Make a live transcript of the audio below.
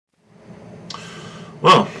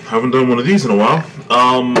haven't done one of these in a while.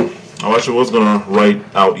 I actually was gonna write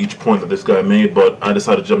out each point that this guy made, but I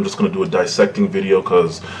decided I'm just gonna do a dissecting video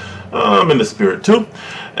because I'm in the spirit too.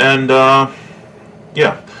 And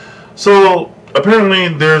yeah, so apparently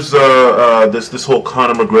there's this whole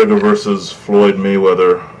Conor McGregor versus Floyd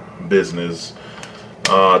Mayweather business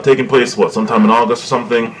taking place, what, sometime in August or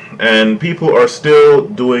something, and people are still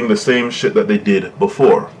doing the same shit that they did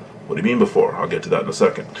before. What do you mean before? I'll get to that in a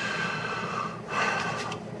second.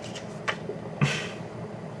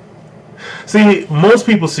 See, most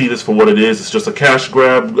people see this for what it is. It's just a cash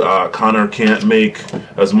grab. Conor can't make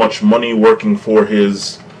as much money working for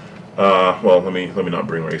his well, let me not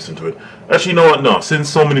bring race into it. Actually, you know what? No, since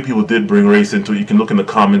so many people did bring race into it, you can look in the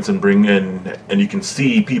comments and bring in, and you can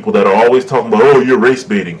see people that are always talking about, oh, you're race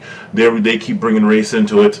baiting. They keep bringing race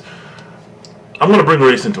into it. I'm going to bring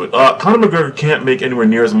race into it. Conor McGregor can't make anywhere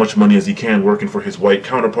near as much money as he can working for his white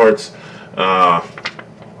counterparts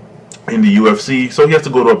in the UFC, so he has to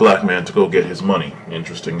go to a black man to go get his money,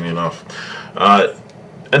 interestingly enough.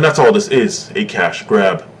 And that's all this is, a cash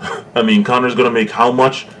grab. I mean, Conor's going to make how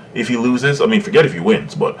much if he loses? I mean, forget if he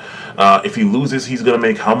wins, but if he loses, he's going to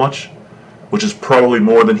make how much? Which is probably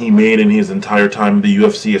more than he made in his entire time in the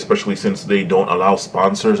UFC, especially since they don't allow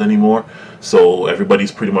sponsors anymore. So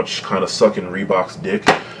everybody's pretty much kind of sucking Reebok's dick.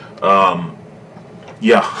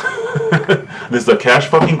 Yeah, this is a cash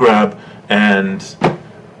fucking grab, and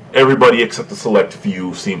everybody except the select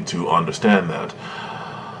few seem to understand that.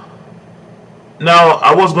 Now,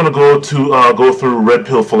 I was going to go through Red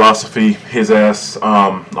Pill Philosophy, his ass,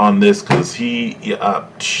 on this, because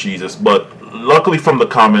Jesus, but luckily from the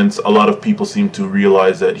comments, a lot of people seem to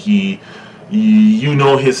realize that you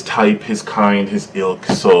know his type, his kind, his ilk,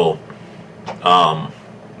 so,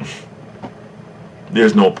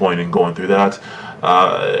 there's no point in going through that.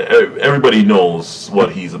 Everybody knows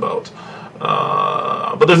what he's about.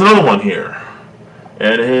 But there's another one here.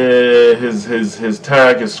 And his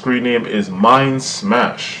tag, his screen name is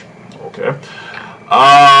Mindsmash. Okay.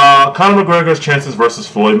 Conor McGregor's chances versus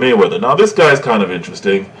Floyd Mayweather. Now this guy's kind of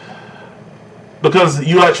interesting because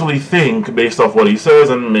you actually think, based off what he says,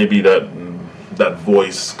 and maybe that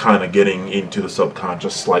voice kind of getting into the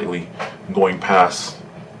subconscious slightly, going past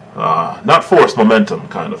not forced momentum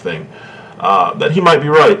kind of thing, that he might be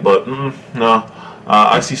right, but no,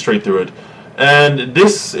 I see straight through it. And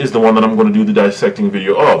this is the one that I'm going to do the dissecting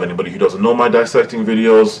video of. Anybody who doesn't know my dissecting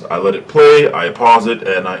videos, I let it play, I pause it,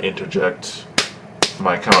 and I interject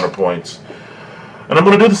my counterpoints. And I'm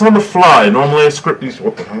going to do this on the fly. Normally I script these...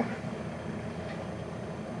 What the hell?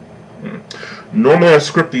 Normally I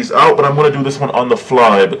script these out, but I'm going to do this one on the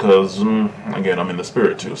fly because, again, I'm in the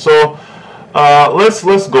spirit too. So,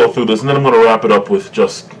 let's go through this, and then I'm going to wrap it up with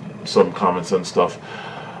just some comments and stuff.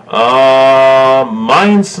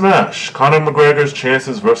 Mindsmash. Conor McGregor's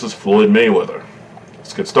chances versus Floyd Mayweather.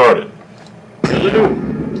 Let's get started. Hello.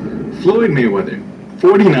 Floyd Mayweather.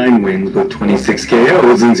 49 wins with 26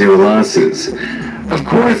 KOs and 0 losses. Of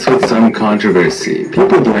course, with some controversy.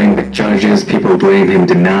 People blame the judges, people blame him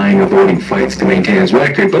denying avoiding fights to maintain his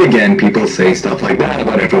record, but again, people say stuff like that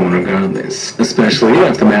about everyone regardless. Especially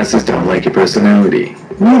if the masses don't like your personality.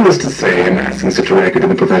 Needless to say, amassing such a record in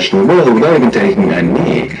the professional world without even taking a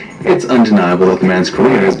knee, it's undeniable that the man's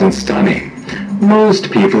career has been stunning. Most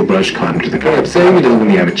people brush Conor to the curb, saying he doesn't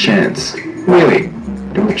really have a chance. Really,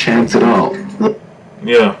 no chance at all.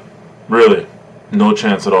 Yeah, really, no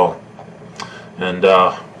chance at all. And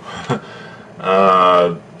the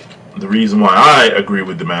reason why I agree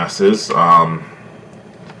with the masses,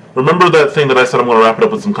 remember that thing that I said I'm going to wrap it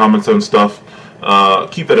up with some comments and stuff?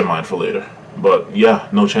 Keep that in mind for later. But yeah,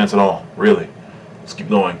 no chance at all, really. Let's keep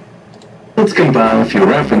going. Let's compile a few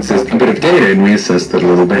references, a bit of data, and reassess that a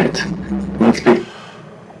little bit. Let's begin.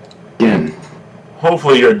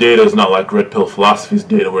 Hopefully your data is not like Red Pill Philosophy's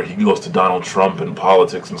data, where he goes to Donald Trump and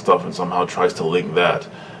politics and stuff and somehow tries to link that.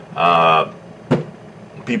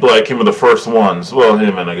 People like him are the first ones, well,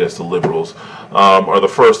 him and I guess the liberals, are the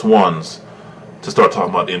first ones to start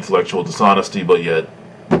talking about intellectual dishonesty, but yet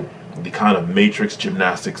the kind of matrix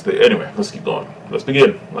gymnastics that... Anyway, let's keep going. Let's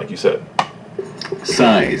begin, like you said.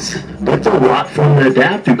 Size. That's a lot for him to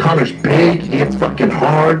adapt to. Conor's big, he hits fucking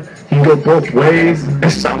hard, he can go both ways.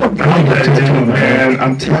 There's something about that dude, man.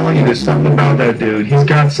 I'm telling you, there's something about that dude. He's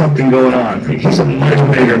got something going on. He's a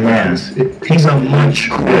much bigger man. He's a much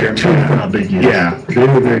bigger man. How big he is. Yeah,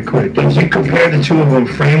 very, very quick. But if you compare the two of them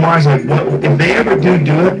frame-wise, like, what if they ever do it,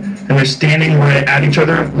 and they're standing right at each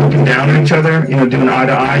other, looking down at each other, you know, doing eye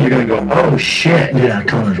to eye, you're gonna go, oh shit. Yeah,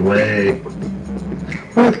 Conor's way.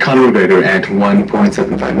 with Conor McGregor at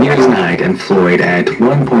 1.75 meters in height and Floyd at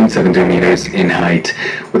 1.73 meters in height.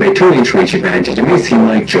 With a 2-inch reach advantage, it may seem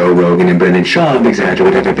like Joe Rogan and Brendan Schaub have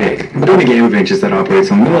exaggerated a bit, but in a game of inches that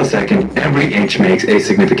operates on a millisecond, every inch makes a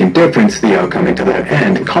significant difference to the outcome into that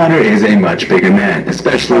end. Conor is a much bigger man,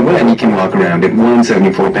 especially when he can walk around at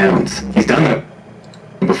 174 pounds. He's done that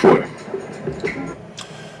before.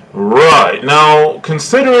 Right. Now,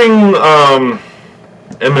 considering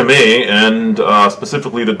MMA and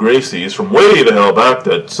specifically the Gracies from way the hell back,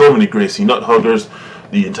 that so many Gracie nut huggers,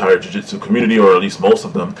 the entire jiu-jitsu community, or at least most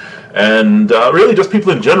of them, and really just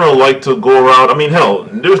people in general like to go around. I mean, hell,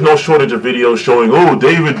 there's no shortage of videos showing, oh,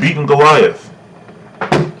 David beating Goliath,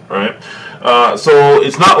 right? So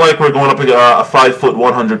it's not like we're going up a 5 foot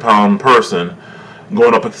 100-pound person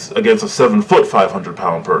going up against a 7 foot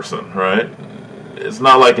 500-pound person, right? It's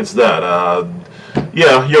not like it's that.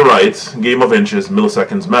 Yeah, you're right. Game of inches,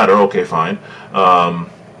 milliseconds matter. Okay, fine.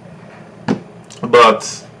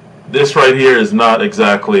 But this right here is not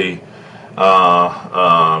exactly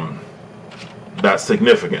that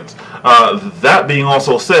significant. That being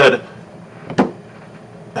also said,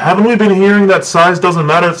 haven't we been hearing that size doesn't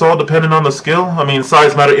matter? It's all dependent on the skill. I mean,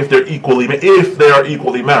 size matter if they are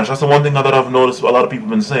equally matched. That's the one thing that I've noticed a lot of people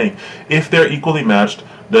have been saying. If they're equally matched,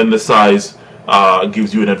 then the size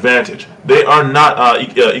gives you an advantage. They are not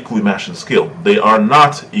equally matched in skill. They are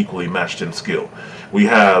not equally matched in skill. We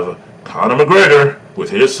have Conor McGregor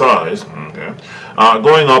with his size, okay,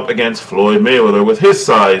 going up against Floyd Mayweather with his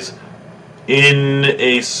size in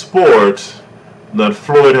a sport that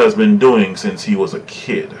Floyd has been doing since he was a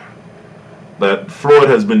kid. That Floyd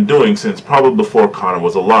has been doing since probably before Conor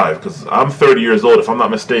was alive. Because I'm 30 years old, if I'm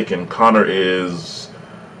not mistaken. Conor is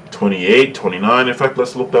 28, 29. In fact,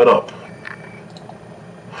 let's look that up.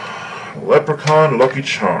 Leprechaun, Lucky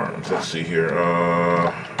Charms. Let's see here.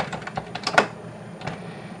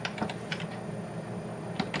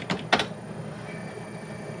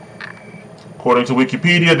 According to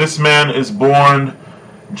Wikipedia, this man is born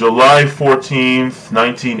July 14th,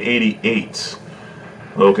 1988.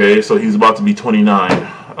 Okay, so he's about to be 29.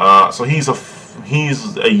 So he's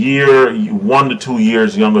a year, 1 to 2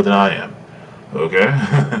 years younger than I am. Okay.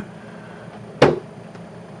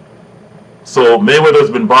 So Mayweather's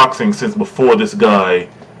been boxing since before this guy.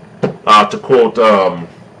 To quote,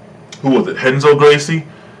 who was it? Renzo Gracie.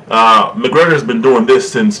 McGregor's been doing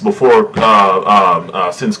this since before,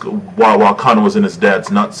 while Conor was in his dad's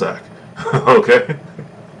nutsack. Okay.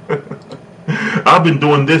 I've been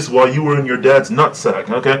doing this while you were in your dad's nutsack.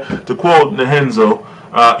 Okay. To quote Renzo,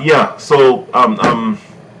 yeah. So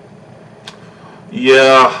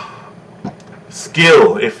yeah.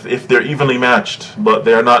 Skill, if they're evenly matched, but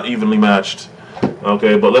they're not evenly matched.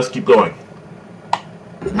 Okay, but let's keep going.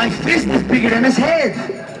 My fist is bigger than his head.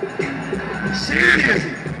 Serious.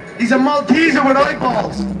 He's a Malteser with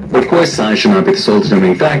eyeballs. Of course, size should not be the sole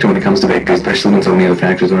determining factor when it comes to victory, especially when so many other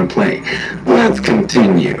factors are in play. Let's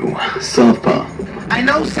continue. Southpaw. I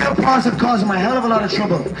know southpaws have caused him a hell of a lot of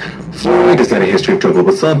trouble. Floyd has had a history of trouble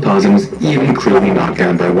with southpaws and was even clearly knocked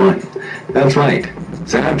down by one. That's right.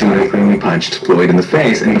 Zab Judah clearly punched Floyd in the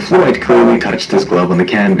face, and Floyd clearly touched his glove on the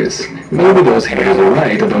canvas. Maybe those haters are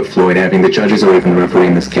right about Floyd having the judges or even the referee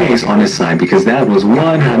in this case on his side, because that was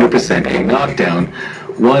 100% a knockdown.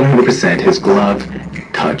 100% his glove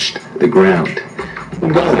touched the ground.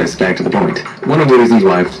 Regardless, back to the point. One of the reasons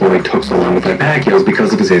why Floyd took so long to fight Pacquiao is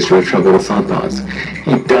because of his history of trouble with southpaws.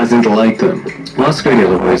 He doesn't like them. Oscar De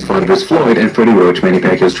La Hoya's father versus Floyd and Freddie Roach, Manny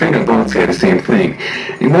Pacquiao's trainer, both say the same thing.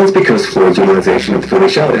 And that's because Floyd's utilization of the Philly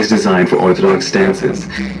shell is designed for orthodox stances.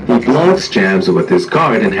 He blocks jabs with his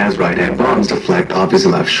guard and has right-hand bombs deflect off his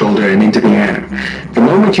left shoulder and into the air. The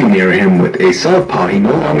moment you near him with a southpaw, he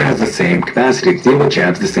no longer has the same capacity to deal with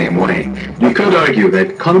jabs the same way. You could argue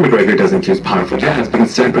that Conor McGregor doesn't use powerful jabs, but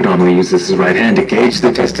instead predominantly uses his right hand to gauge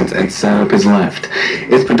the distance and set up his left.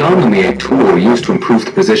 It's predominantly a tool used to improve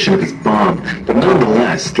the position of his bomb, but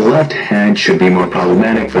nonetheless, the left hand should be more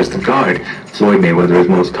problematic versus the guard Floyd Mayweather is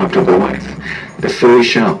most comfortable with. The Philly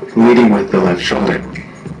shell, leading with the left shoulder.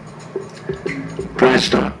 Trash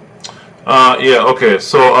talk. Yeah, okay,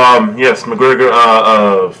 so, yes, McGregor,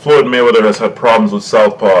 Floyd Mayweather has had problems with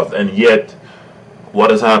southpaws, and yet,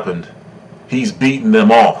 what has happened? He's beaten them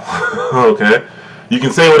all, okay? You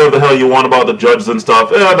can say whatever the hell you want about the judges and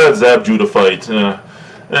stuff. That Zab Judah fight.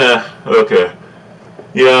 Okay.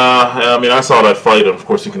 Yeah, I mean, I saw that fight, and of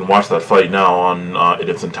course you can watch that fight now on in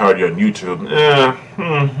its entirety on YouTube.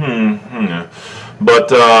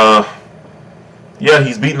 But, yeah,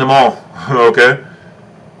 he's beaten them all, okay?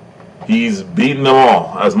 He's beaten them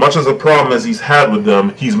all. As much as a problem as he's had with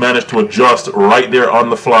them, he's managed to adjust right there on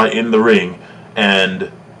the fly in the ring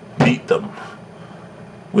and beat them,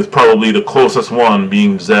 with probably the closest one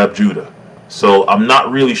being Zab Judah. So I'm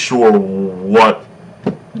not really sure what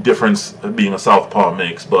difference being a southpaw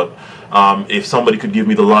makes, but if somebody could give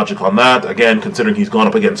me the logic on that, again, considering he's gone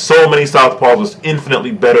up against so many southpaws with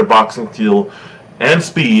infinitely better boxing skill and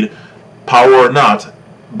speed, power or not,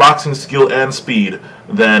 boxing skill and speed,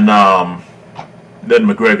 than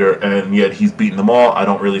McGregor, and yet he's beaten them all. I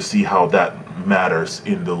don't really see how that matters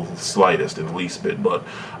in the slightest, in the least bit, but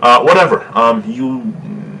whatever. You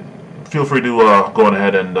feel free to go on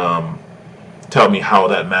ahead and tell me how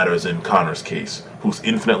that matters in Conor's case, who's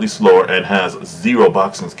infinitely slower and has zero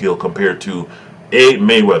boxing skill compared to a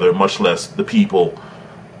Mayweather, much less the people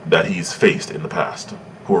that he's faced in the past,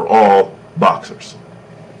 who are all boxers.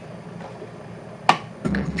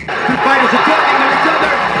 Two fighters are talking to each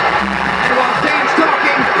other, and while Zane's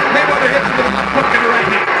talking, Mayweather hits him with a left hook and a right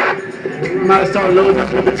hand. I might have started loading up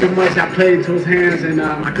a little bit too much. I played into his hands, and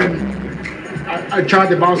I couldn't. I tried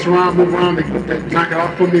to bounce around, move around, to knock it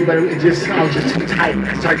off for me, but I was just too tight.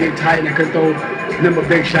 I started getting tight, and I couldn't throw a number of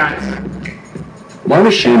big shots. Why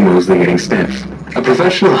was Shane Mosley getting stiff? A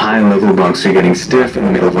professional high-level boxer getting stiff in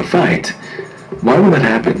the middle of a fight. Why would that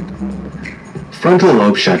happen? Frontal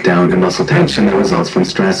lobe shutdown and muscle tension that results from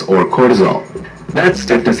stress or cortisol. That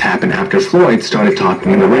stiffness happened after Floyd started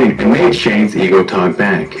talking in the ring and made Shane's ego talk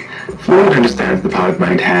back. Floyd understands the power the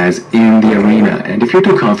mind has in the arena, and if you're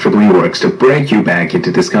too comfortable, he works to break you back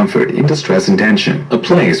into discomfort, into stress and tension, a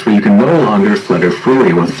place where you can no longer flutter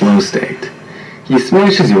freely with flow state. He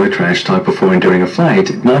smashes you with trash talk before and during a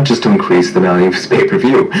fight, not just to increase the value of his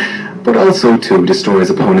pay-per-view, but also to destroy his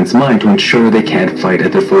opponent's mind to ensure they can't fight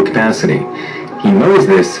at their full capacity. He knows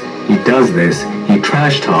this, he does this, he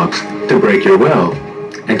trash talks to break your will,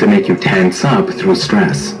 and to make you tense up through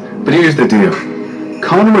stress. But here's the deal.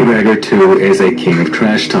 Conor McGregor, too, is a king of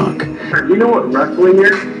trash talk. You know what wrestling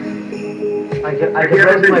is? I can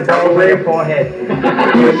rest my balls on your forehead.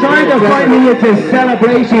 You're trying to fight me into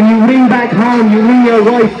celebration. You ring back home, you ring your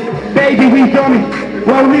wife. Baby, we done it.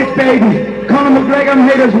 We're rich, baby. Conor McGregor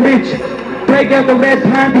made us rich. Break out the red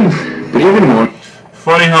panties. But even more...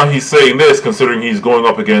 Funny how he's saying this, considering he's going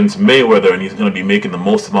up against Mayweather and he's going to be making the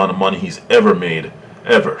most amount of money he's ever made,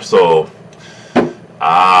 ever. So,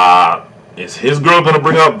 is his girl going to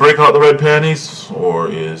break out the red panties, or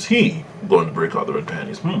is he going to break out the red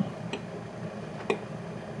panties?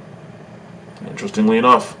 Interestingly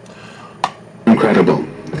enough. Incredible.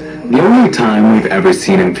 The only time we've ever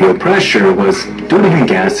seen him feel pressure was due to him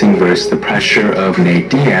gassing versus the pressure of Nate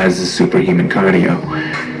Diaz's superhuman cardio.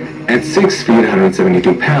 At 6 feet,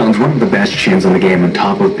 172 pounds, one of the best chins in the game on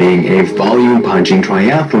top of being a volume-punching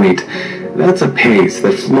triathlete, that's a pace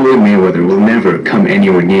that Floyd Mayweather will never come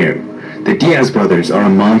anywhere near. The Diaz brothers are a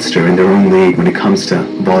monster in their own league when it comes to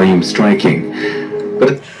volume striking.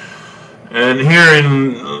 And here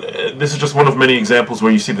this is just one of many examples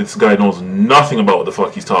where you see that this guy knows nothing about what the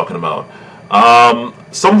fuck he's talking about.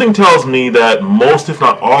 Something tells me that most, if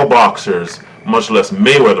not all, boxers, much less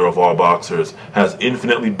Mayweather of all boxers, has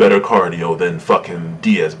infinitely better cardio than fucking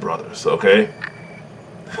Diaz brothers, okay?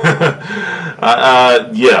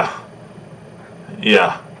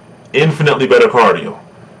 Yeah. Infinitely better cardio.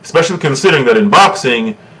 Especially considering that in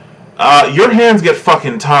boxing, your hands get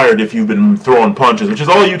fucking tired if you've been throwing punches, which is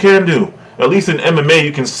all you can do. At least in MMA,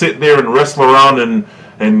 you can sit there and wrestle around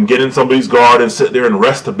and get in somebody's guard and sit there and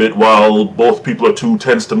rest a bit while both people are too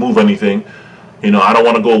tense to move anything. You know, I don't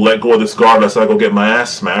want to go let go of this guard unless I go get my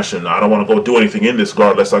ass smashed, and I don't want to go do anything in this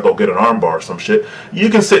guard unless I go get an arm bar or some shit. You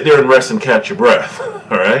can sit there and rest and catch your breath,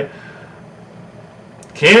 alright?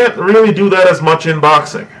 Can't really do that as much in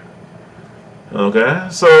boxing. Okay,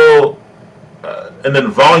 so, and then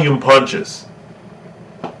volume punches.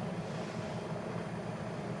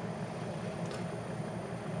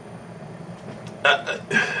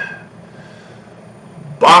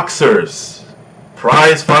 Boxers,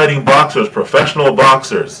 prize fighting boxers, professional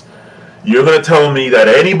boxers. You're going to tell me that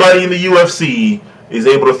anybody in the UFC is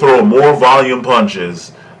able to throw more volume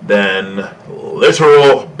punches than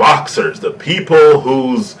literal boxers, the people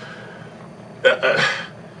who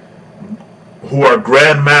are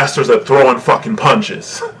grandmasters at throwing fucking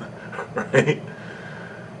punches, right?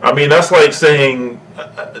 I mean, that's like saying,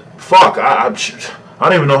 fuck, I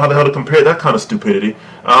don't even know how the hell to compare that kind of stupidity.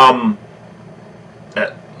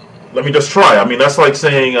 Let me just try. I mean, that's like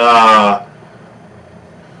saying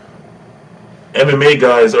MMA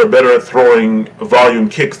guys are better at throwing volume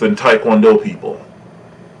kicks than Taekwondo people.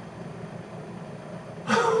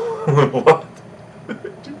 What?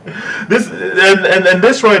 This and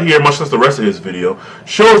this right here, much less the rest of his video,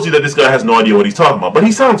 shows you that this guy has no idea what he's talking about. But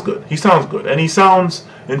he sounds good. He sounds good, and he sounds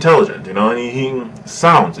intelligent, you know, and he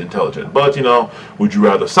sounds intelligent. But, you know, would you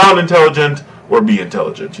rather sound intelligent or be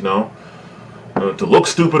intelligent, you know? To look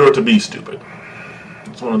stupid or to be stupid.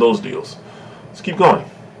 It's one of those deals. Let's keep going.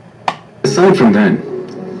 Aside from that,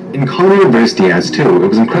 in Conor vs. Diaz 2, it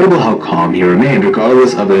was incredible how calm he remained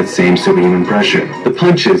regardless of that same superhuman pressure. The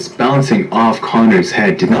punches bouncing off Conor's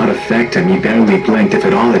head did not affect him. He barely blinked, if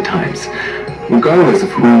at all, at times. Regardless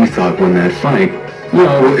of who you thought won that fight, you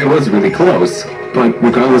know, it was really close. But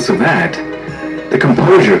regardless of that, the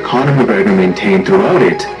composure Conor McGregor maintained throughout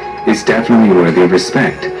it is definitely worthy of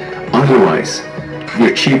respect. Otherwise,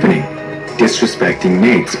 you're cheapening, disrespecting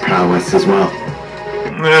Nate's prowess as well.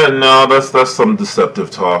 No, that's some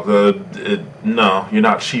deceptive talk. No, you're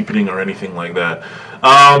not cheapening or anything like that.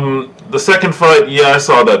 The second fight, yeah, I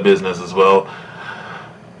saw that business as well.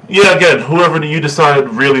 Yeah, again, whoever you decide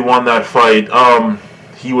really won that fight,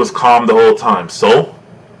 he was calm the whole time. So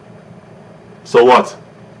what?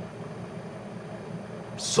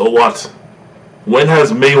 So what? When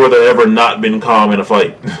has Mayweather ever not been calm in a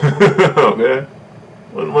fight? Okay.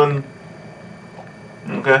 When?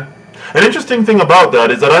 Okay. An interesting thing about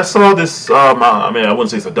that is that I saw this, I mean, I wouldn't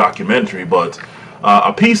say it's a documentary, but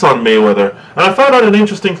a piece on Mayweather, and I found out an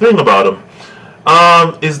interesting thing about him,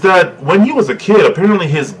 is that when he was a kid, apparently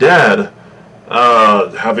his dad,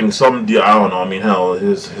 having some, I don't know, I mean, hell,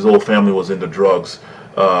 his whole family was into drugs,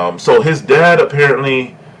 so his dad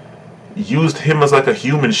apparently used him as like a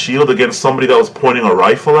human shield against somebody that was pointing a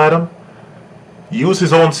rifle at him, used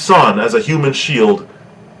his own son as a human shield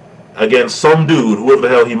against some dude, whoever the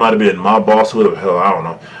hell he might have been, my boss, whoever the hell, I don't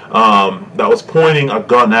know, that was pointing a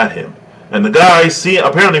gun at him. And the guy,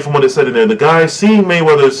 apparently from what it said in there, the guy seeing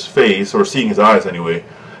Mayweather's face, or seeing his eyes anyway,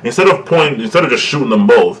 instead of just shooting them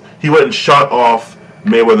both, he went and shot off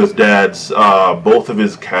Mayweather's dad's, both of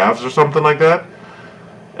his calves or something like that.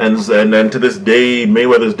 And then to this day,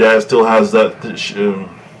 Mayweather's dad still has that,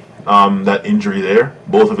 that injury there.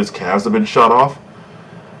 Both of his calves have been shot off.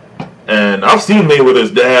 And I've seen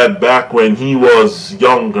Mayweather's dad back when he was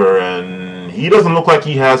younger, and he doesn't look like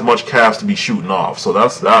he has much calves to be shooting off. So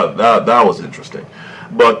that was interesting.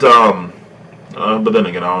 But then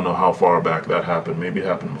again, I don't know how far back that happened. Maybe it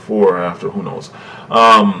happened before or after. Who knows?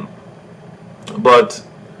 But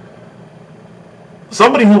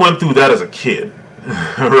somebody who went through that as a kid,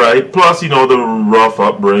 right? Plus, you know, the rough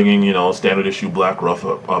upbringing, you know, standard issue black rough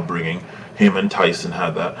upbringing. Him and Tyson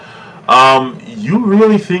had that. You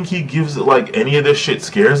really think he gives it, like, any of this shit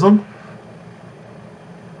scares him?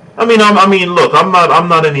 I mean, look, I'm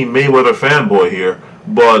not any Mayweather fanboy here,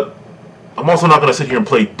 but I'm also not gonna sit here and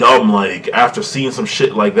play dumb, like, after seeing some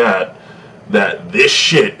shit like that this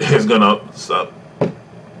shit is gonna stop.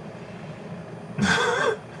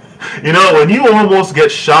 You know, when you almost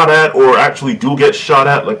get shot at, or actually do get shot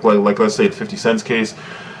at, like let's say the 50 Cent's case,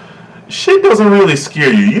 shit doesn't really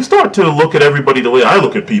scare you. You start to look at everybody the way I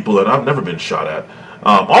look at people, and I've never been shot at.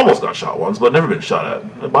 Almost got shot once, but never been shot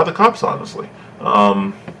at by the cops, honestly.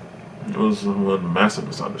 It was a massive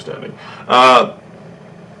misunderstanding.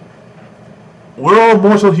 We're all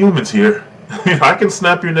mortal humans here. I can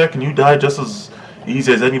snap your neck and you die just as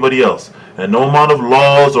easy as anybody else. And no amount of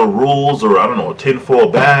laws or rules or, I don't know, a tinfoil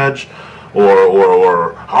badge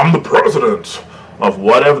or I'm the president of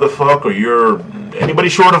whatever the fuck, or you're anybody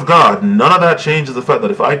short of God, none of that changes the fact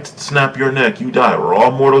that if I snap your neck, you die. We're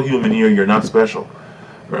all mortal human here. You're not special,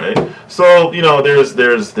 right? So, you know, there's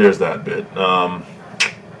that bit.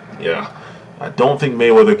 Yeah, I don't think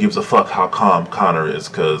Mayweather gives a fuck how calm Conor is,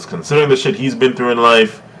 because considering the shit he's been through in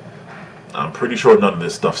life, I'm pretty sure none of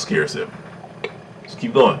this stuff scares him. Let's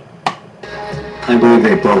keep going. I believe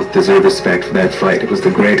they both deserve respect for that fight. It was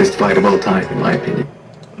the greatest fight of all time, in my opinion.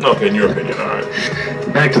 Okay, in your opinion, alright.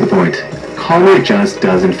 Back to the point. Conor just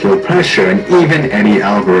doesn't feel pressure, and even Eddie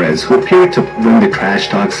Alvarez, who appeared to win the trash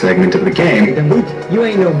talk segment of the game. You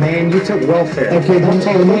ain't no man, you took welfare. Okay, don't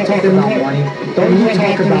talk about money. Don't you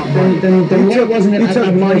talk about money. You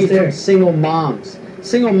took money from single moms.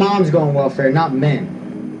 Single moms go on welfare, not men.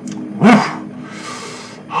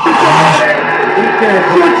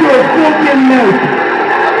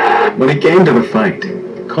 When it came to the fight,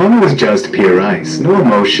 Conor was just pure ice. No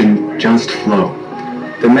emotion, just flow.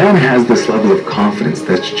 The man has this level of confidence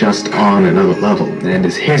that's just on another level, and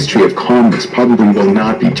his history of calmness probably will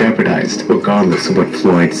not be jeopardized, regardless of what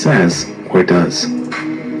Floyd says or does.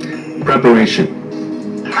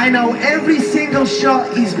 Preparation. I know every single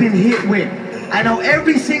shot he's been hit with. I know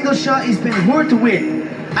every single shot he's been hurt with.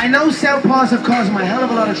 I know southpaws have caused him a hell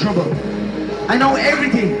of a lot of trouble. I know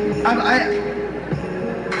everything.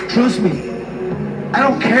 Trust me. I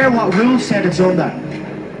don't care what rules said it's under.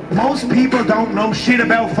 Most people don't know shit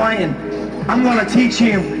about fighting. I'm gonna teach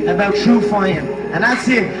him about true fighting. And that's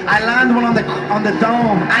it. I land one on the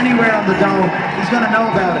dome, anywhere on the dome. He's gonna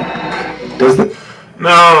know about it.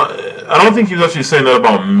 Now, I don't think he was actually saying that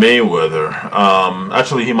about Mayweather.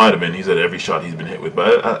 Actually, he might have been. He said every shot he's been hit with.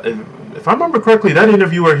 But if I remember correctly, that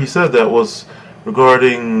interview where he said that was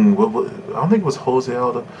regarding, I don't think it was Jose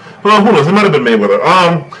Aldo. Well, who knows? It might have been Mayweather.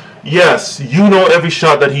 Yes, you know every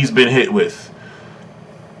shot that he's been hit with.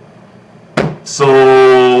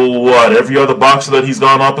 So what? Every other boxer that he's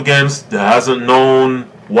gone up against hasn't known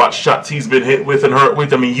what shots he's been hit with and hurt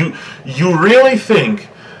with. I mean, you really think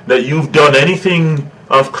that you've done anything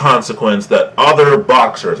of consequence that other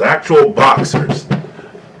boxers, actual boxers,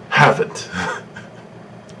 haven't?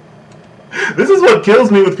 This is what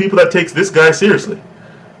kills me with people that takes this guy seriously.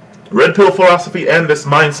 Red pill philosophy and this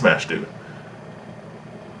Mindsmash dude.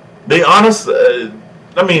 They honestly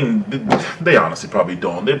probably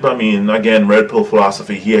don't. I mean, again, red pill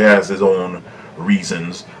philosophy, he has his own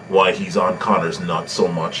reasons why he's on Conor's nuts so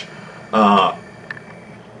much.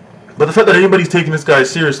 But the fact that anybody's taking this guy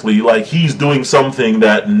seriously, like he's doing something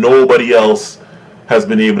that nobody else has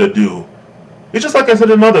been able to do. It's just like I said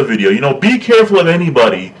in another video, you know, be careful of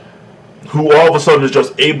anybody who all of a sudden is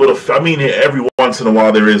just able to, I mean, every once in a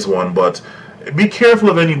while there is one, but be careful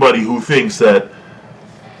of anybody who thinks that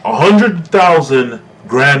 100,000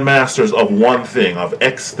 grandmasters of one thing, of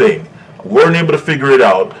X thing, weren't able to figure it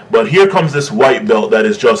out, but here comes this white belt that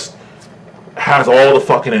is just, has all the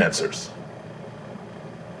fucking answers.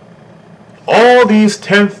 All these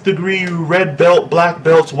 10th degree red belt, black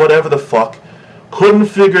belts, whatever the fuck, couldn't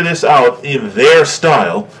figure this out in their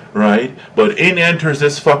style, right? But in enters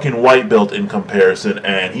this fucking white belt in comparison,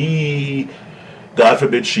 and he, God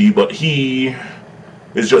forbid she, but he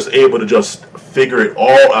is just able to just figure it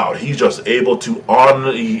all out. He's just able to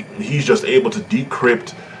he's just able to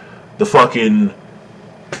decrypt the fucking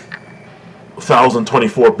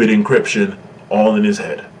 1024-bit encryption all in his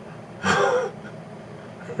head.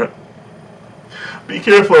 Be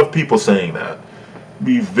careful of people saying that.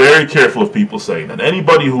 Be very careful of people saying that.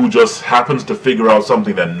 Anybody who just happens to figure out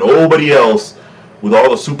something that nobody else with all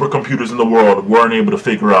the supercomputers in the world weren't able to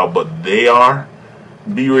figure out, but they are,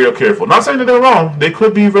 be real careful. Not saying that they're wrong. They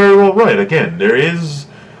could be very well right. Again, there is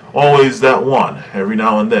always that one every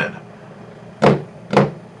now and then.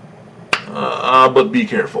 But be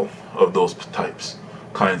careful of those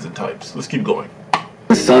kinds and types. Let's keep going.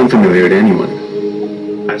 Does sound familiar to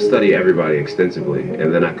anyone? I study everybody extensively,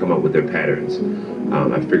 and then I come up with their patterns.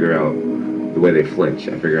 I figure out the way they flinch.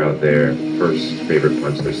 I figure out their first favorite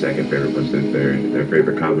punch, their second favorite punch, their third, their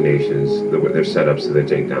favorite combinations, their setups to their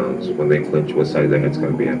takedowns. When they clinch, what side their head's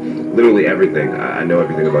going to be on. Literally everything. I know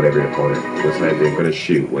everything about every opponent. What side they're going to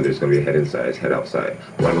shoot, whether it's going to be a head inside, head outside.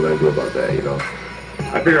 What am I going to do about that, you know?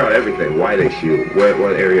 I figure out everything. Why they shoot,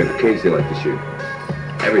 what area of the cage they like to shoot.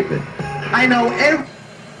 Everything. I know every...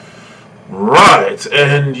 Right,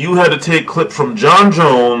 and you had to take clip from John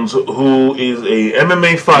Jones, who is a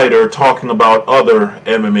MMA fighter talking about other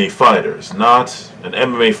MMA fighters, not an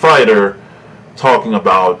MMA fighter talking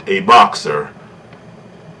about a boxer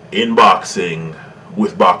in boxing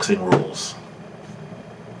with boxing rules.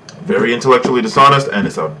 Very intellectually dishonest, and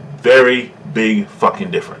it's a very big fucking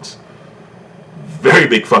difference. Very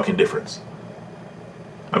big fucking difference.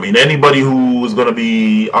 I mean, anybody who is going to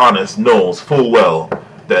be honest knows full well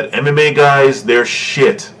that MMA guys, they're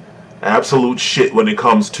shit. Absolute shit when it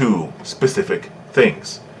comes to specific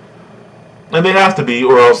things. And they have to be,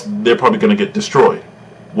 or else they're probably going to get destroyed.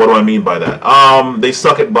 What do I mean by that? They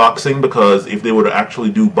suck at boxing because if they were to actually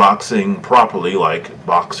do boxing properly, like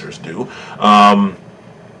boxers do,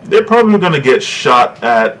 they're probably going to get shot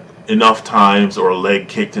at enough times or leg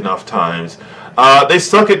kicked enough times. They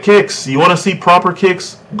suck at kicks. You want to see proper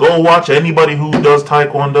kicks? Go watch anybody who does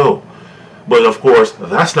Taekwondo. But of course,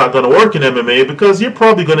 that's not going to work in MMA because you're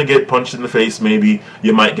probably going to get punched in the face, maybe.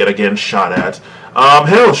 You might get again shot at.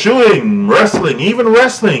 Hell, shooting, wrestling, even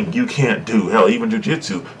wrestling you can't do. Hell, even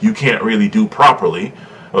jiu-jitsu you can't really do properly.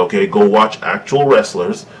 Okay, go watch actual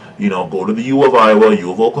wrestlers. You know, go to the U of Iowa,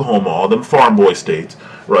 U of Oklahoma, all them farm boy states,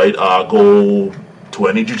 right? Go to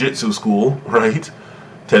any jiu-jitsu school, right?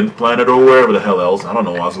 10th Planet or wherever the hell else. I don't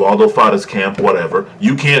know, Osvaldo Fada's camp, whatever.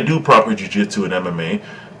 You can't do proper jiu-jitsu in MMA.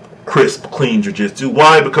 Crisp, clean jiu-jitsu.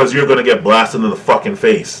 Why? Because you're going to get blasted in the fucking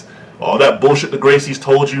face. All that bullshit that Gracie's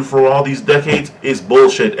told you for all these decades is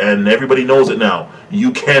bullshit, and everybody knows it now.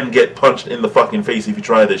 You can get punched in the fucking face if you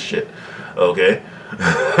try this shit. Okay?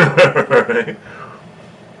 Right?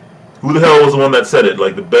 Who the hell was the one that said it?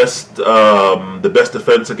 Like the best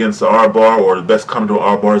defense against the R-bar or the best counter to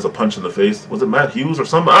R-bar is a punch in the face. Was it Matt Hughes or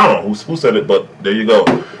somebody? I don't know who said it, but there you go.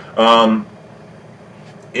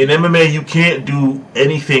 in MMA, you can't do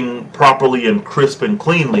anything properly and crisp and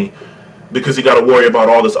cleanly because you got to worry about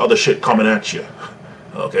all this other shit coming at you.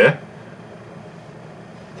 Okay?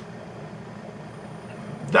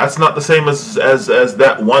 That's not the same as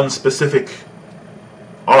that one specific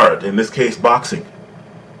art, in this case boxing.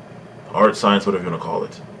 Art, science, whatever you want to call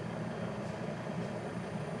it.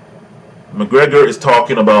 McGregor is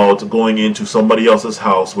talking about going into somebody else's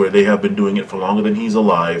house where they have been doing it for longer than he's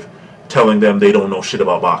alive, telling them they don't know shit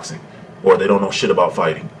about boxing, or they don't know shit about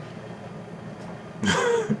fighting.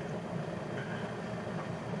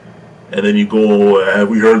 And then you go, have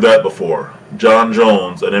we heard that before? John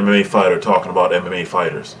Jones, an MMA fighter, talking about MMA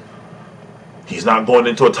fighters. He's not going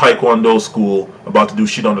into a Taekwondo school about to do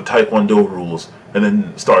shit on the Taekwondo rules and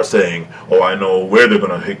then start saying, oh, I know where they're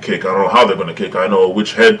going to kick, I don't know how they're going to kick, I know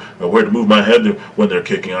which head, or where to move my head when they're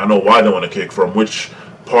kicking, I know why they want to kick, from which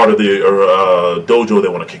part of the dojo they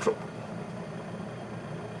want to kick from.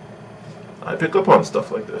 I pick up on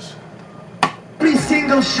stuff like this. Every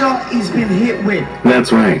single shot he's been hit with.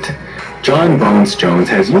 That's right. John Bones Jones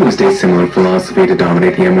has used a similar philosophy to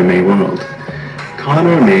dominate the MMA world.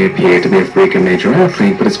 Conor may appear to be a freak and major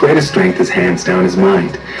athlete, but his greatest strength is hands down his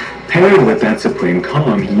mind. Paired with that supreme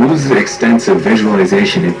calm, he uses extensive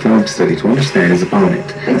visualization and film study to understand his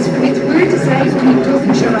opponent. It's weird to say when he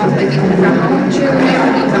doesn't show up, like if he's at home chilling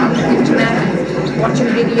out, he's on the internet watching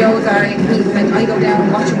videos, or he's like, I go down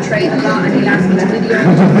and watch him train a lot and he'll ask me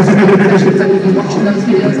videos, so we'll be watching those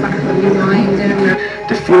videos back from your mind.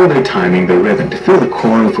 To feel their timing, their rhythm, to feel the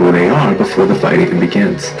core of who they are before the fight even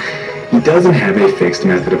begins. He doesn't have a fixed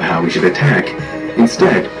method of how he should attack.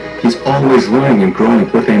 Instead, he's always learning and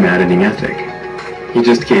growing with a maddening ethic. He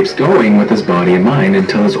just keeps going with his body and mind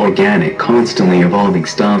until his organic, constantly evolving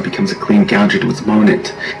style becomes a clean counter to his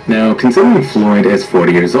opponent. Now, considering Floyd is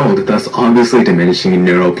 40 years old, thus obviously diminishing in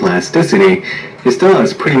neuroplasticity, his style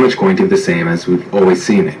is pretty much going to be the same as we've always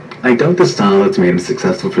seen it. I doubt the style that's made him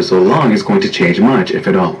successful for so long is going to change much, if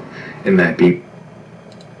at all. And that being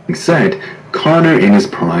said, Conor in his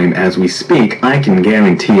prime as we speak, I can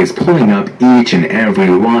guarantee is pulling up each and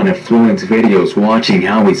every one of Floyd's videos, watching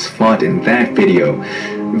how he's fought in that video,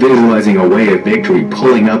 visualizing a way of victory,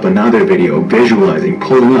 pulling up another video, visualizing,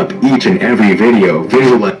 pulling up each and every video,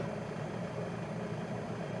 visualizing.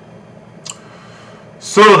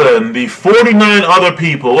 So then, the 49 other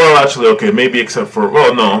people, well actually, okay, maybe except for,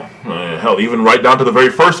 well no, hell, even right down to the very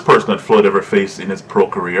first person that Floyd ever faced in his pro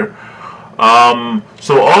career.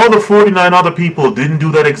 So all the 49 other people didn't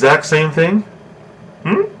do that exact same thing?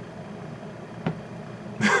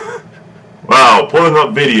 Wow, pulling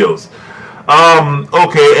up videos.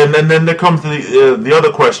 Okay, and then there comes the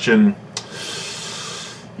other question.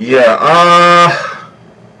 Yeah,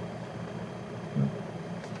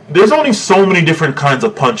 there's only so many different kinds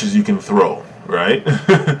of punches you can throw, right?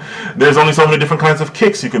 There's only so many different kinds of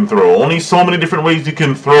kicks you can throw. Only so many different ways you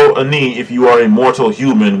can throw a knee if you are a mortal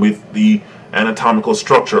human with the anatomical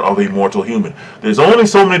structure of a mortal human. There's only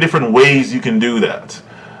so many different ways you can do that.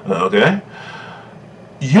 Okay?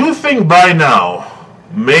 You think by now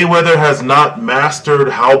Mayweather has not mastered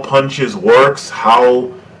how punches works,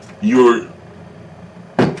 how you're...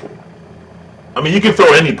 I mean, you can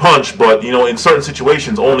throw any punch, but, you know, in certain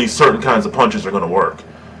situations, only certain kinds of punches are going to work.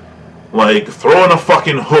 Like, throwing a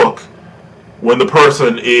fucking hook when the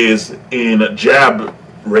person is in jab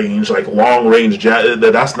range, like long range jab,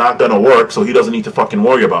 that's not going to work, so he doesn't need to fucking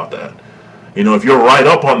worry about that. You know, if you're right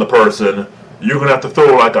up on the person, you're going to have to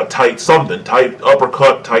throw like a tight something, tight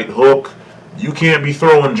uppercut, tight hook. You can't be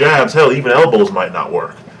throwing jabs. Hell, even elbows might not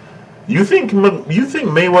work. You think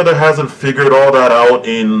Mayweather hasn't figured all that out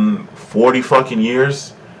in 40 fucking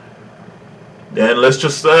years? And let's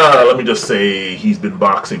just, let me just say he's been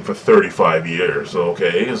boxing for 35 years,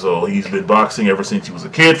 okay? So he's been boxing ever since he was a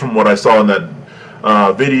kid, from what I saw in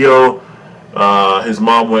that video. His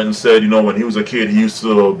mom went and said, you know, when he was a kid, he used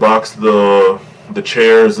to box the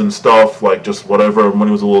chairs and stuff, like just whatever, when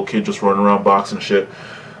he was a little kid, just running around boxing shit.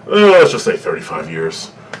 Let's just say 35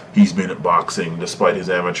 years. He's been at boxing, despite his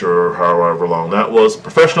amateur, however long that was,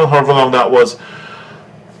 professional, however long that was.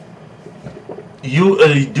 Do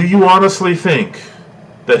you honestly think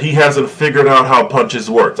that he hasn't figured out how punches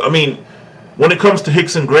work? I mean, when it comes to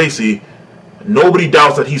Rickson Gracie, nobody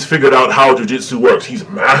doubts that he's figured out how jiu-jitsu works. He's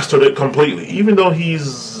mastered it completely, even though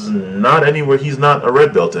he's not anywhere. He's not a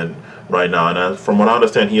red belt in right now, and from what I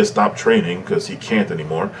understand, he has stopped training because he can't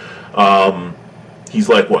anymore. He's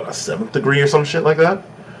like, what, a 7th degree or some shit like that?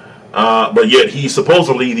 But yet he's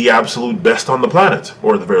supposedly the absolute best on the planet,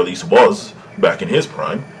 or at the very least was back in his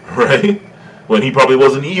prime, right? When he probably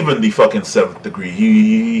wasn't even the fucking 7th degree.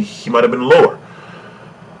 He might have been lower.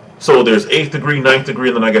 So there's 8th degree, 9th degree,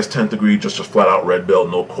 and then I guess 10th degree, just flat out red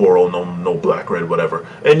belt, no coral, no black, red, whatever.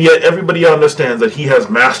 And yet everybody understands that he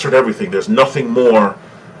has mastered everything. There's nothing more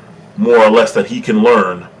or less, that he can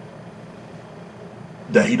learn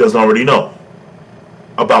that he doesn't already know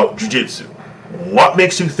about jiu-jitsu. What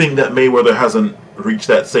makes you think that Mayweather hasn't reached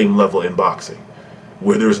that same level in boxing,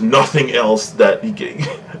 where there's nothing else that he can,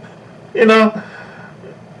 you know?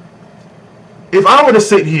 If I were to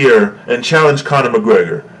sit here and challenge Conor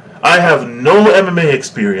McGregor, I have no MMA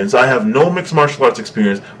experience, I have no mixed martial arts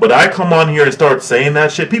experience, but I come on here and start saying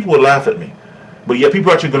that shit, people would laugh at me. But yet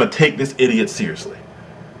people are actually going to take this idiot seriously.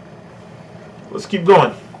 Let's keep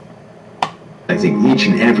going. Each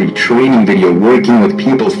and every training video, working with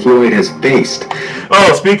people Floyd has faced.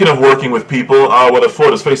 Oh, speaking of working with people, whether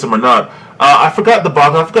Floyd has faced them or not, I forgot the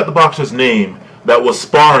boxer's name that was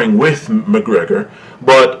sparring with McGregor,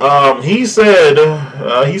 but he said,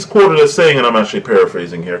 he's quoted as saying, and I'm actually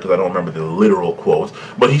paraphrasing here because I don't remember the literal quote,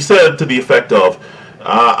 but he said to the effect of,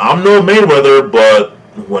 I'm no Mayweather, but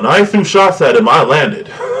when I threw shots at him, I landed.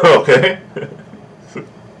 Okay?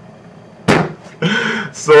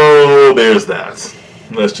 So there's that.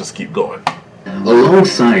 Let's just keep going.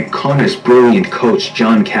 Alongside Conor's brilliant coach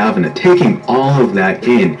John Kavanagh, taking all of that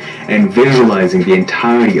in and visualizing the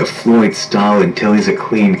entirety of Floyd's style until he's a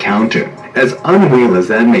clean counter. As unreal as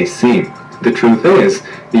that may seem, the truth is,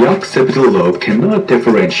 the occipital lobe cannot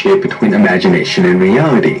differentiate between imagination and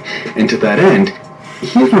reality, and to that end,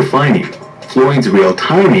 he's refining Floyd's real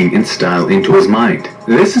timing and style into his mind.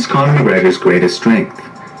 This is Conor McGregor's greatest strength.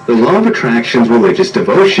 The law of attraction's religious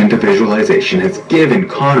devotion to visualization has given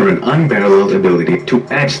Conor an unparalleled ability to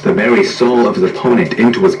etch the very soul of his opponent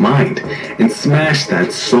into his mind and smash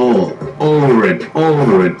that soul over and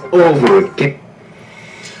over and over again.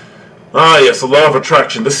 Ah, yes, the law of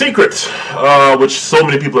attraction. The secret, which so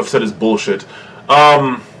many people have said is bullshit.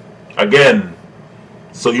 Again,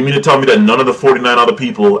 so you mean to tell me that none of the 49 other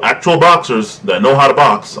people, actual boxers that know how to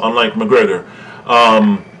box, unlike McGregor,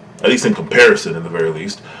 at least in comparison, in the very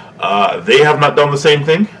least, they have not done the same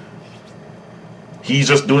thing? He's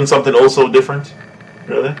just doing something also different?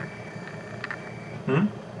 Really?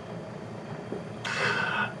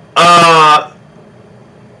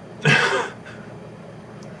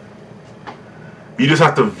 You just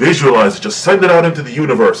have to visualize it. Just send it out into the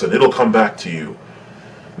universe and it'll come back to you.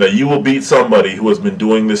 That you will beat somebody who has been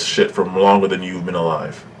doing this shit for longer than you've been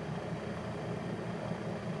alive.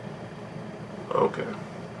 Okay.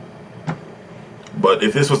 But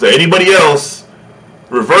if this was to anybody else,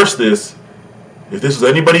 reverse this. If this was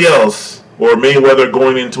anybody else, or Mayweather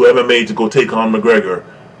going into MMA to go take on McGregor,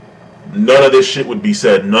 none of this shit would be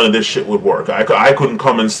said. None of this shit would work. I couldn't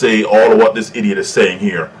come and say all of what this idiot is saying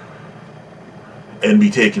here and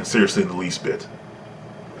be taken seriously in the least bit.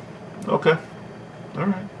 Okay.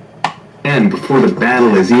 Alright. And before the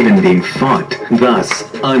battle is even being fought, thus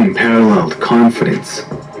unparalleled confidence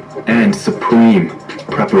and supreme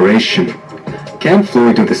preparation. Can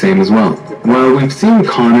Floyd do the same as well? Well, we've seen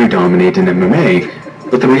Conor dominate in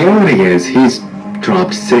MMA, but the reality is he's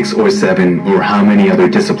dropped 6 or 7 or how many other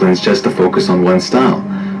disciplines just to focus on one style,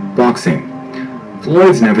 boxing.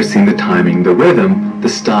 Floyd's never seen the timing, the rhythm, the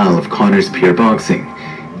style of Conor's pure boxing.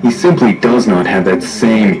 He simply does not have that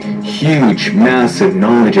same huge, massive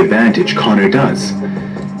knowledge advantage Conor does.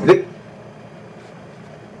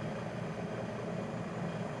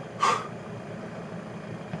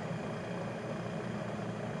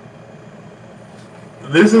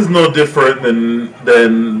 This is no different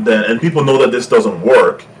than and people know that this doesn't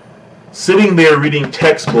work, sitting there reading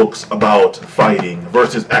textbooks about fighting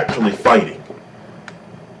versus actually fighting.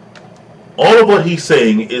 All of what he's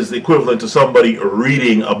saying is equivalent to somebody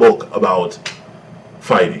reading a book about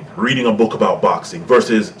fighting, reading a book about boxing,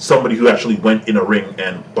 versus somebody who actually went in a ring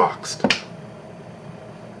and boxed.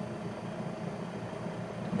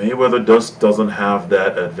 Mayweather doesn't have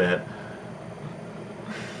that advantage.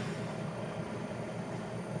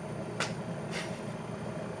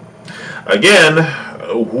 Again,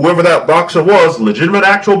 whoever that boxer was, legitimate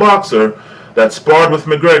actual boxer, that sparred with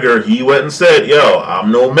McGregor, he went and said, yo,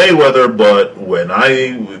 I'm no Mayweather, but when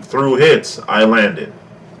I threw hits, I landed.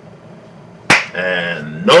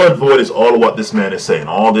 And null and void is all of what this man is saying.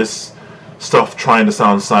 All this stuff trying to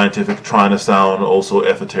sound scientific, trying to sound also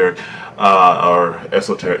esoteric, or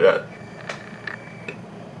esoteric.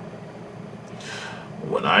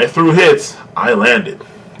 When I threw hits, I landed.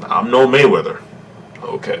 I'm no Mayweather.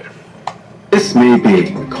 Okay. This may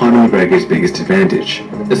be Conor McGregor's biggest advantage,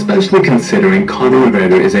 especially considering Conor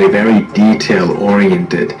McGregor is a very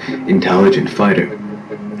detail-oriented, intelligent fighter.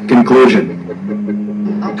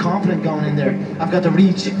 Conclusion. I'm confident going in there. I've got the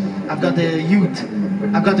reach. I've got the youth.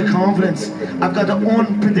 I've got the confidence. I've got the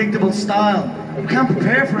unpredictable style. You can't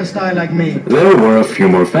prepare for a style like me. There were a few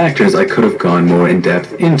more factors I could have gone more in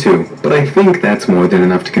depth into, but I think that's more than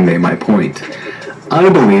enough to convey my point. I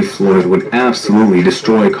believe Floyd would absolutely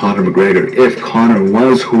destroy Conor McGregor if Conor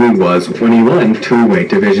was who he was when he won 2 weight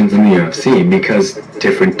divisions in the UFC, because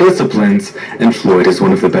different disciplines, and Floyd is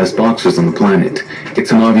one of the best boxers on the planet.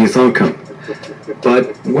 It's an obvious outcome.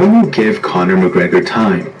 But when you give Conor McGregor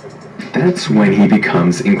time, that's when he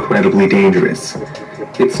becomes incredibly dangerous.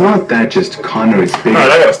 It's not that just Conor is big.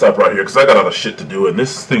 Alright, I gotta stop right here because I got other shit to do, and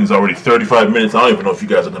this thing's already 35 minutes. I don't even know if you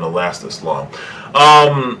guys are gonna last this long.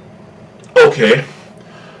 Okay.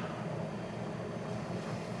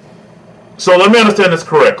 So let me understand this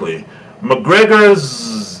correctly.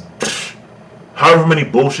 McGregor's however many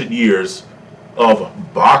bullshit years of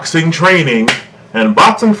boxing training, and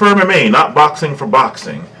boxing for MMA, not boxing for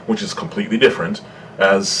boxing, which is completely different.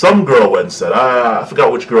 As some girl went and said, I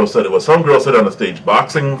forgot which girl said it was. Some girl said on the stage,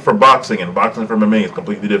 boxing for boxing and boxing for MMA is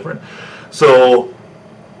completely different. So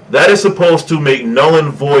that is supposed to make null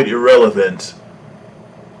and void irrelevant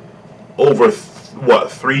over,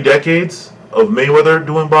 what, 3 decades of Mayweather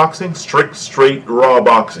doing boxing? Straight, raw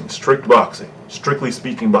boxing. Strict boxing. Strictly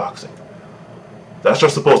speaking boxing. That's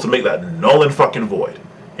just supposed to make that null and fucking void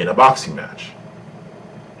in a boxing match.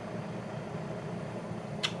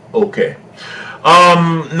 Okay.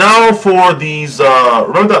 Now for these,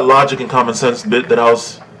 remember that logic and common sense bit that I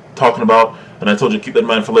was talking about? And I told you to keep that in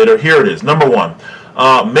mind for later. Here it is. Number 1.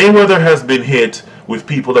 Mayweather has been hit with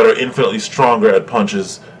people that are infinitely stronger at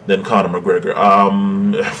punches than Conor McGregor.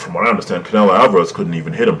 From what I understand, Canelo Alvarez couldn't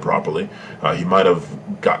even hit him properly. He might have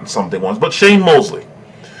gotten something once. But Shane Mosley.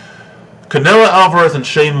 Canelo Alvarez and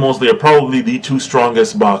Shane Mosley are probably the 2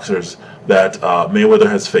 strongest boxers that Mayweather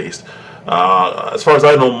has faced. As far as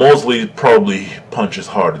I know, Mosley probably punches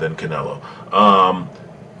harder than Canelo.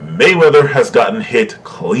 Mayweather has gotten hit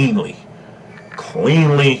cleanly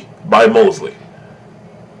by Mosley.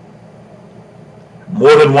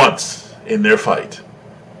 More than once in their fight.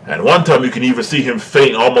 And one time you can even see him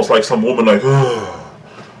faint, almost like some woman, like,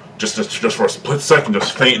 just for a split second,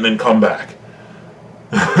 just faint and then come back.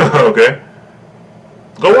 Okay?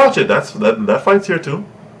 Go watch it. That fight's here too.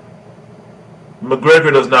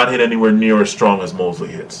 McGregor does not hit anywhere near as strong as Mosley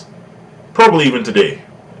hits. Probably even today.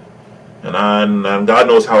 And God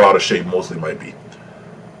knows how out of shape Mosley might be.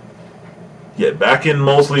 Yet back in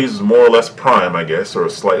Mosley's more or less prime, I guess, or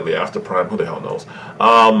slightly after prime, who the hell knows.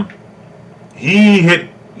 He hit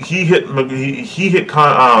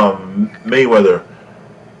Mayweather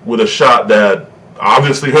with a shot that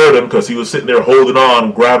obviously hurt him because he was sitting there holding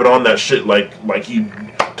on, grabbing on that shit like he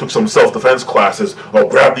took some self-defense classes. Oh,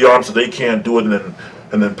 grab the arm so they can't do it, and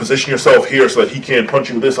then position yourself here so that he can't punch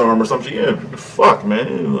you with this arm or something. Yeah, fuck,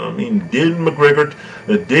 man. I mean, did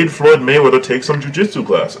Floyd Mayweather take some jiu-jitsu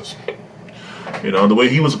classes? You know, the way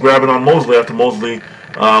he was grabbing on Mosley after Mosley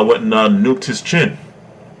went and nuked his chin.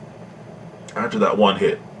 After that one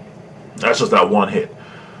hit. That's just that one hit.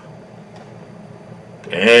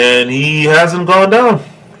 And he hasn't gone down.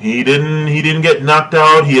 He didn't get knocked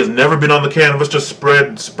out. He has never been on the canvas just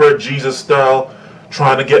spread Jesus style,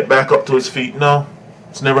 trying to get back up to his feet. No,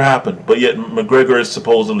 it's never happened. But yet McGregor is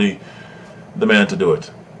supposedly the man to do it.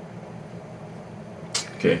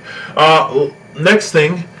 Okay. Next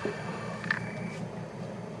thing.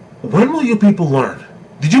 When will you people learn?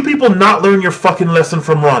 Did you people not learn your fucking lesson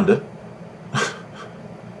from Ronda?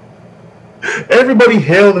 Everybody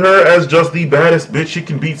hailed her as just the baddest bitch. She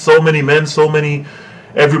can beat so many men,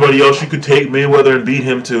 everybody else. She could take Mayweather and beat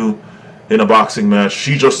him too in a boxing match.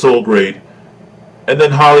 She's just so great. And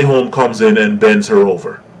then Holly Holm comes in and bends her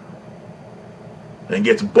over. And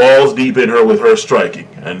gets balls deep in her with her striking.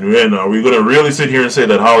 And then are we going to really sit here and say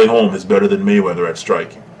that Holly Holm is better than Mayweather at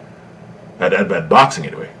striking? At boxing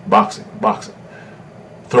anyway. Boxing.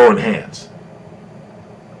 Throwing hands.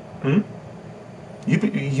 You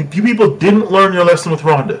people didn't learn your lesson with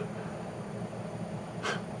Ronda.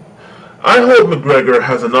 I hope McGregor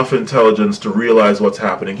has enough intelligence to realize what's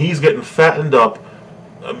happening. He's getting fattened up.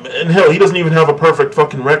 And hell, he doesn't even have a perfect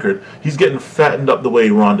fucking record. He's getting fattened up the way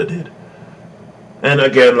Ronda did. And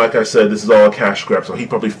again, like I said, this is all a cash grab, so he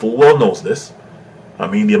probably full well knows this. I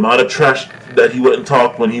mean, the amount of trash that he went and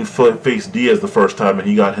talked when he faced Diaz the first time and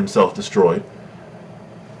he got himself destroyed.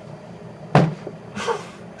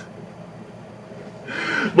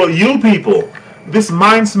 But you people, this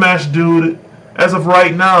Mindsmash dude, as of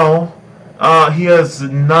right now, he has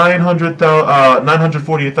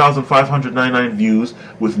 948,599 views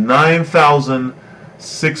with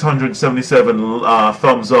 9,677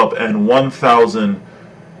 thumbs up and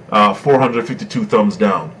 1,452 thumbs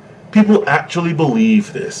down. People actually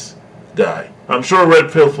believe this guy. I'm sure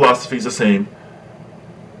Red Pill philosophy is the same.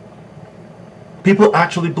 People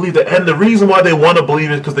actually believe that, and the reason why they want to believe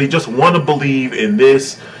it is because they just want to believe in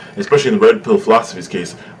this, especially in the Red Pill philosophy's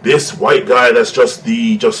case. This white guy that's just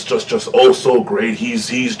oh so great.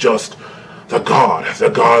 He's just the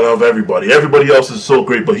god of everybody. Everybody else is so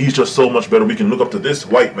great, but he's just so much better. We can look up to this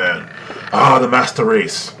white man, the master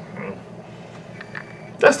race.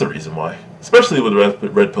 That's the reason why, especially with the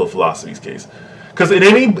Red Pill philosophy's case. Because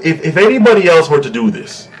if anybody else were to do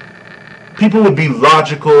this, people would be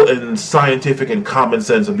logical and scientific and common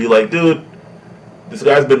sense and be like, dude, this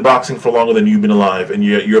guy's been boxing for longer than you've been alive, and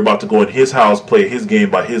you're about to go in his house, play his game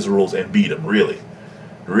by his rules, and beat him. Really?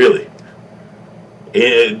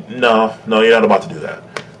 No, you're not about to do that.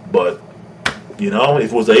 But,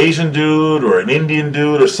 if it was an Asian dude or an Indian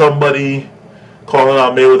dude or somebody calling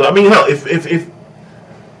out Mayweather, I mean, hell, if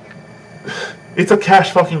it's a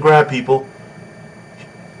cash fucking grab, people.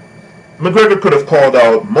 McGregor could have called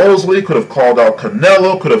out Mosley, could have called out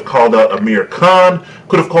Canelo, could have called out Amir Khan,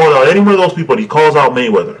 could have called out any one of those people, but he calls out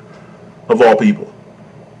Mayweather, of all people.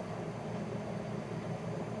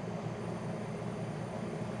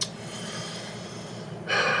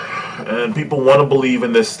 And people want to believe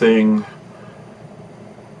in this thing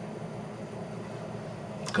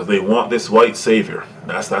because they want this white savior.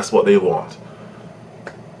 That's what they want.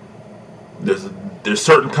 There's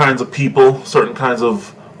certain kinds of people, certain kinds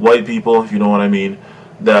of white people, if you know what I mean,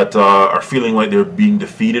 that are feeling like they're being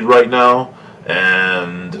defeated right now,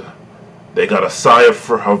 and they got a sigh of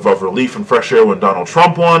relief and fresh air when Donald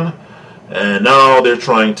Trump won, and now they're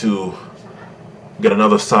trying to get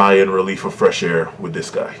another sigh and relief of fresh air with this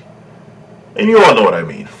guy. And you all know what I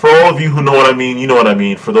mean. For all of you who know what I mean, you know what I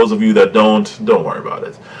mean. For those of you that don't worry about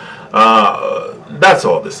it. That's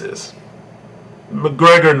all this is.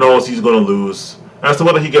 McGregor knows he's going to lose. As to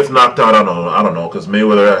whether he gets knocked out, I don't know, because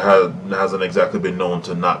Mayweather hasn't exactly been known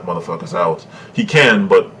to knock motherfuckers out. He can,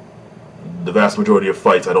 but the vast majority of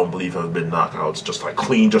fights I don't believe have been knockouts. Just like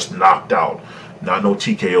clean, just knocked out. Not no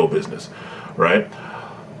TKO business, right?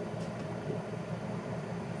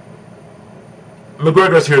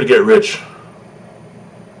 McGregor's here to get rich.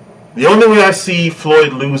 The only way I see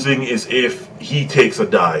Floyd losing is if he takes a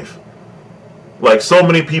dive. Like, so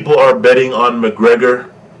many people are betting on McGregor.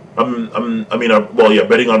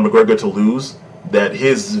 Betting on McGregor to lose, that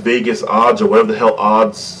his Vegas odds, or whatever the hell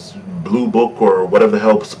odds, Blue Book, or whatever the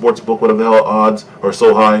hell, Sports Book, whatever the hell odds, are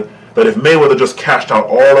so high, that if Mayweather just cashed out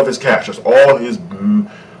all of his cash, just all his,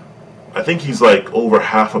 I think he's like over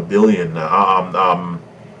 $500 million, not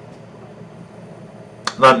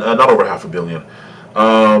over $500 million,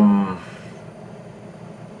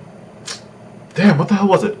 damn, what the hell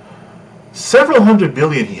was it? Several hundred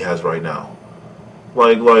billion he has right now. No,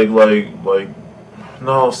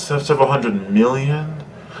 several hundred million?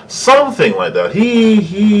 Something like that.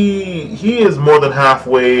 He is more than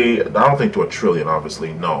halfway, I don't think to a trillion,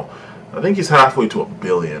 obviously, no. I think he's halfway to $1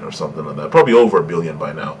 billion or something like that. Probably over $1 billion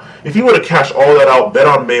by now. If he were to cash all that out, bet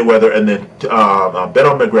on Mayweather, and then bet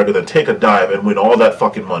on McGregor, then take a dive and win all that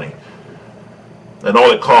fucking money, and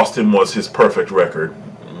all it cost him was his perfect record.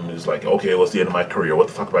 It's like, okay, what's the end of my career? What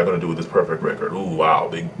the fuck am I going to do with this perfect record? Ooh, wow,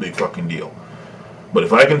 big fucking deal. But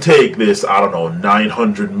if I can take this, I don't know,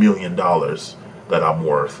 $900 million that I'm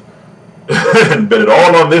worth, and bet it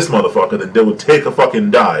all on this motherfucker, then they would take a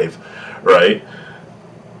fucking dive, right?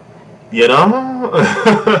 You know?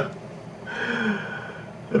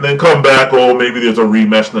 And then come back, oh, maybe there's a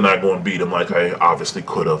rematch, and then I go and beat him like I obviously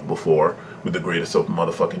could have before, with the greatest of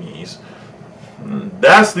motherfucking ease.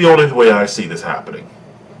 That's the only way I see this happening.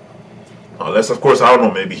 Unless, of course, I don't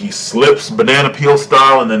know, maybe he slips banana peel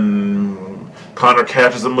style, and then Conor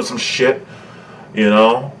catches him with some shit, you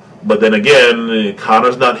know? But then again,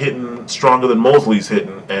 Conor's not hitting stronger than Mosley's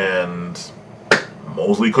hitting, and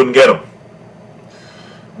Mosley couldn't get him.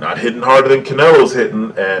 Not hitting harder than Canelo's hitting,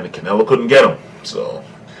 and Canelo couldn't get him. So,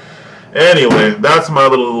 anyway, that's my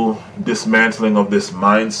little dismantling of this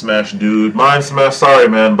Mindsmash dude. Mindsmash, sorry,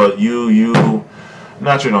 man, but I'm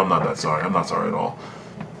not that sorry. I'm not sorry at all.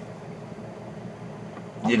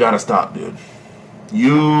 You gotta stop, dude.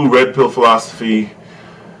 You, Red Pill Philosophy,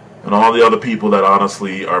 and all the other people that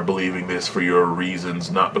honestly are believing this for your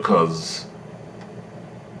reasons, not because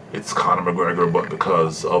it's Conor McGregor, but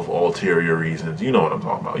because of ulterior reasons. You know what I'm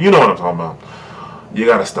talking about. You know what I'm talking about. You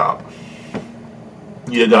gotta stop.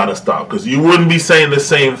 You gotta stop, because you wouldn't be saying the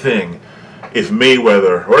same thing if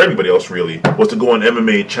Mayweather, or anybody else really, was to go in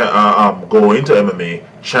MMA, go into MMA,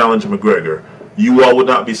 challenge McGregor. You all would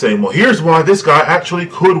not be saying, well, here's why this guy actually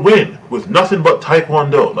could win with nothing but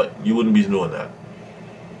Taekwondo. Like, you wouldn't be doing that.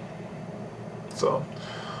 So,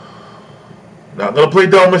 Not gonna play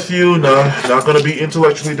dumb with you, not gonna be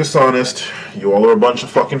intellectually dishonest. You all are a bunch of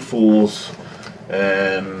fucking fools.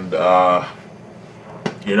 And,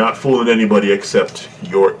 you're not fooling anybody except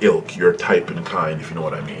your ilk, your type and kind, if you know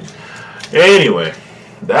what I mean. Anyway,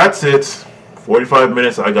 that's it. 45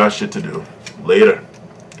 minutes, I got shit to do. Later.